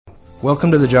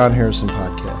Welcome to the Jon Harrison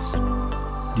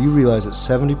Podcast. Do you realize that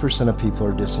 70% of people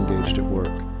are disengaged at work?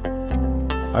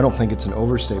 I don't think it's an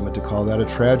overstatement to call that a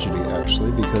tragedy,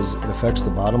 actually, because it affects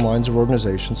the bottom lines of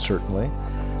organizations, certainly,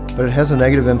 but it has a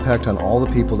negative impact on all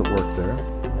the people that work there,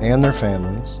 and their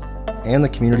families, and the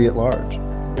community at large.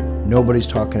 Nobody's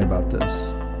talking about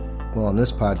this. Well, on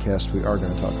this podcast, we are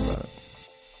going to talk about it.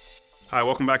 Hi,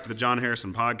 welcome back to the Jon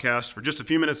Harrison Podcast. For just a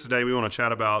few minutes today, we want to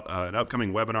chat about an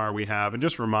upcoming webinar we have and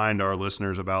just remind our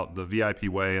listeners about the VIP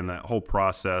way and that whole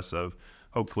process of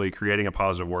hopefully creating a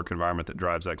positive work environment that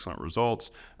drives excellent results.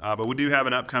 But we do have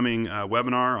an upcoming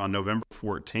webinar on November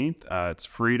 14th. It's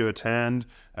free to attend.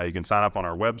 You can sign up on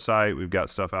our website. We've got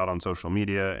stuff out on social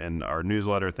media and our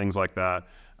newsletter, things like that.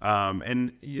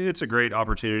 And it's a great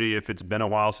opportunity if it's been a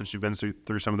while since you've been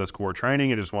through some of this core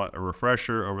training and just want a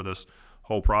refresher over this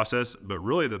whole process. But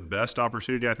really the best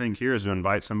opportunity I think here is to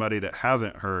invite somebody that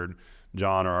hasn't heard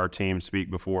Jon or our team speak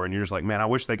before, and you're just like, man, I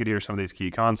wish they could hear some of these key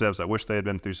concepts. I wish they had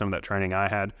been through some of that training I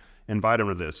had. Invite them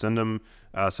to this. Send them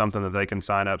something that they can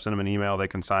sign up. Send them an email. They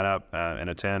can sign up and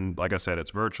attend. Like I said,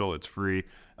 it's virtual. It's free.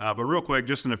 But real quick,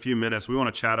 just in a few minutes, we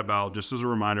want to chat about, just as a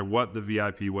reminder, what the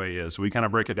VIP way is. So we kind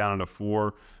of break it down into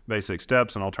 4 basic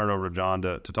steps, and I'll turn it over to Jon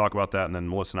to talk about that, and then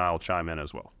Melissa and I will chime in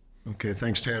as well. Okay,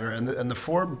 thanks, Tanner. And the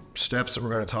 4 steps that we're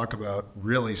going to talk about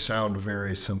really sound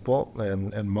very simple,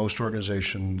 and most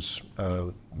organizations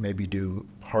maybe do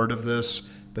part of this,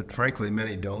 but frankly,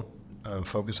 many don't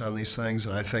focus on these things.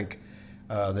 And I think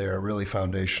they are really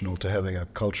foundational to having a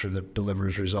culture that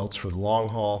delivers results for the long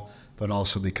haul, but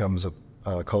also becomes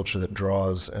a culture that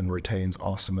draws and retains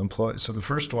awesome employees. So the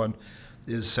first one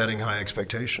is setting high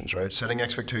expectations, right? Setting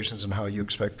expectations in how you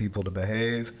expect people to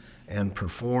behave and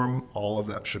perform. All of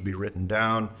that should be written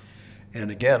down. And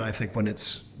again, I think when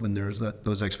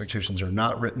those expectations are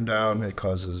not written down, it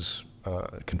causes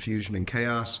confusion and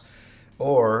chaos.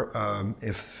 Or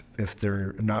if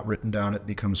they're not written down, it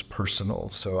becomes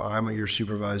personal. So I'm your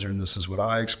supervisor, and this is what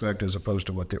I expect, as opposed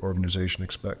to what the organization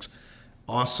expects.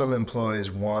 Awesome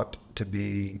employees want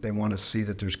to see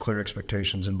that there's clear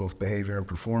expectations in both behavior and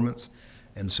performance.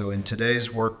 And so in today's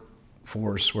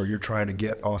workforce, where you're trying to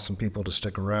get awesome people to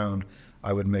stick around,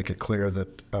 I would make it clear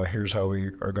that here's how we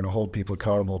are going to hold people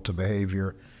accountable to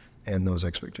behavior and those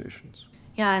expectations.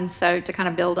 Yeah, and so to kind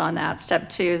of build on that, step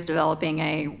 2 is developing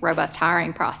a robust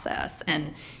hiring process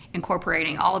and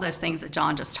incorporating all of those things that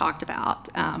Jon just talked about.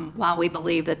 While we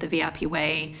believe that the VIP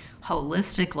way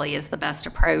holistically is the best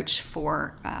approach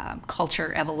for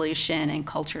culture evolution and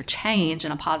culture change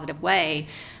in a positive way,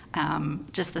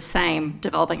 just the same,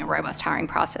 developing a robust hiring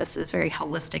process is very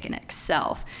holistic in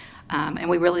itself. And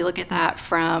we really look at that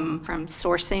from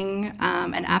sourcing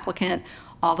an applicant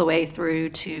all the way through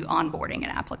to onboarding an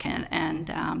applicant. And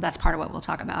that's part of what we'll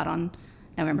talk about on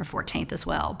November 14th as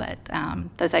well. But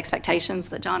those expectations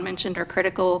that Jon mentioned are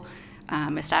critical.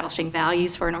 Establishing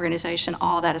values for an organization,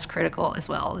 all that is critical, as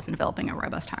well as developing a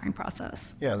robust hiring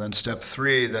process. Yeah, and then step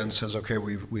 3 then says, okay,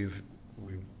 we've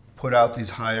put out these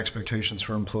high expectations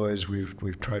for employees.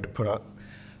 We've tried to put out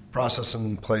process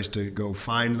in place to go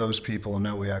find those people, and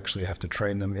now we actually have to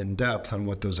train them in depth on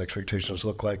what those expectations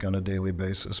look like on a daily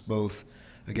basis, both,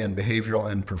 again,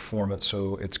 behavioral and performance.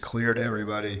 So it's clear to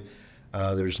everybody.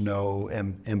 There's no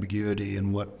ambiguity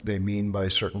in what they mean by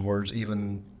certain words,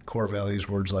 even core values,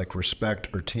 words like respect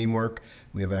or teamwork.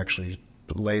 We have actually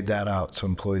laid that out so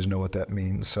employees know what that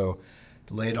means. So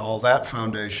laid all that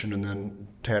foundation, and then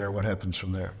Tanner, what happens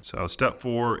from there? So step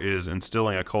 4 is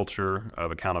instilling a culture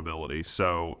of accountability.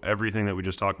 So everything that we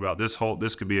just talked about, this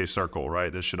could be a circle,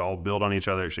 right? This should all build on each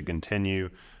other. It should continue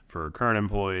for current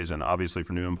employees and obviously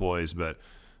for new employees, but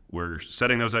we're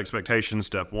setting those expectations.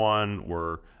 Step 1,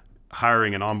 we're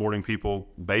hiring and onboarding people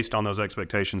based on those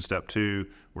expectations. Step 2,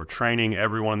 we're training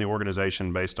everyone in the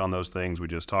organization based on those things we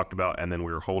just talked about, and then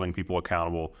we're holding people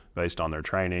accountable based on their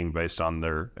training, based on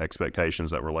their expectations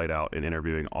that were laid out in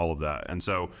interviewing, all of that. And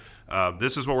so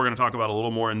this is what we're going to talk about a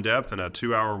little more in depth in a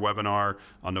 2-hour webinar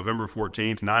on November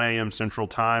 14th, 9 a.m. Central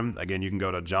Time. Again, you can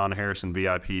go to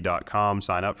jonharrisonvip.com,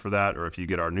 sign up for that, or if you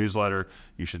get our newsletter,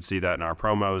 you should see that in our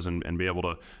promos and be able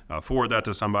to forward that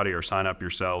to somebody or sign up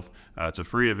yourself. It's a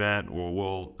free event where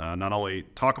we'll not only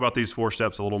talk about these 4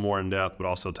 steps a little more in depth, but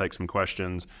also take some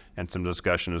questions and some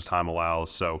discussion as time allows.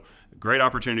 So great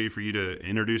opportunity for you to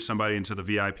introduce somebody into the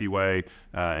VIP way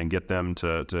and get them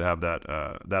to have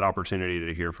that opportunity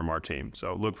to hear from our team.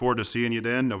 So look forward to seeing you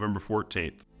then, November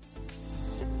 14th.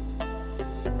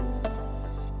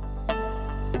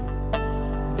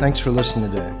 Thanks for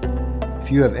listening today. If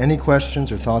If you have any questions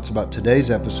or thoughts about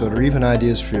today's episode or even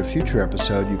ideas for a future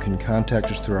episode, you can contact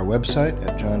us through our website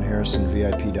at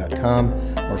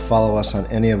johnharrisonvip.com or follow us on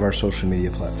any of our social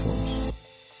media platforms.